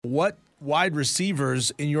what wide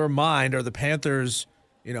receivers in your mind are the Panthers,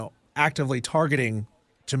 actively targeting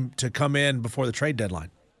to come in before the trade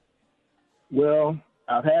deadline? Well,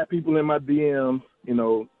 I've had people in my DMs,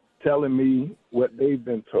 telling me what they've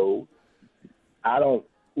been told. I don't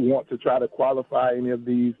want to try to qualify any of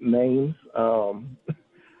these names.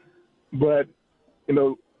 But,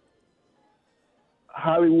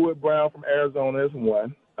 Hollywood Brown from Arizona is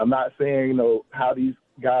one. I'm not saying, how these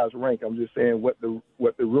guys rank. I'm just saying what the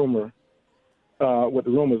rumors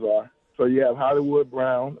are. So you have Hollywood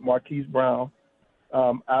Brown, Marquise Brown,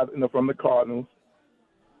 from the Cardinals.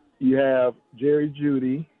 You have Jerry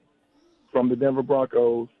Jeudy from the Denver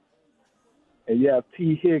Broncos, and you have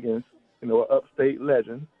T. Higgins, an upstate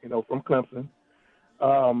legend, from Clemson.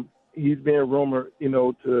 He's being rumored,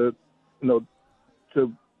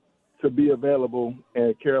 to be available,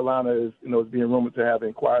 and Carolina is being rumored to have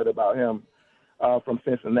inquired about him from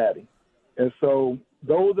Cincinnati. And so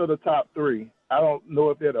those are the top three. I don't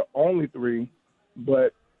know if they're the only three,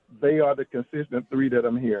 but they are the consistent three that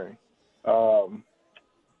I'm hearing.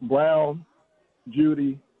 Brown,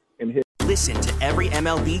 Jeudy, and Higgins. Listen to every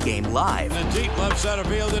MLB game live. In the deep left center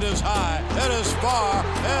field, it is high, it is far,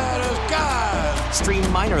 it is gone.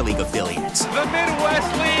 Stream minor league affiliates. The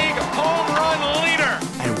Midwest League home run leader.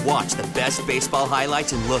 And watch the best baseball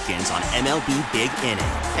highlights and look-ins on MLB Big Inning.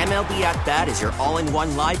 MLB At Bat is your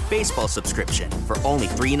all-in-one live baseball subscription for only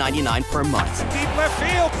 $3.99 per month. Deep left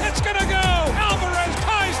field, it's gonna go. Alvarez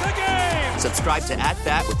ties the game. Subscribe to At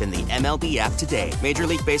Bat within the MLB app today. Major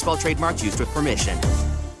League Baseball trademarks used with permission.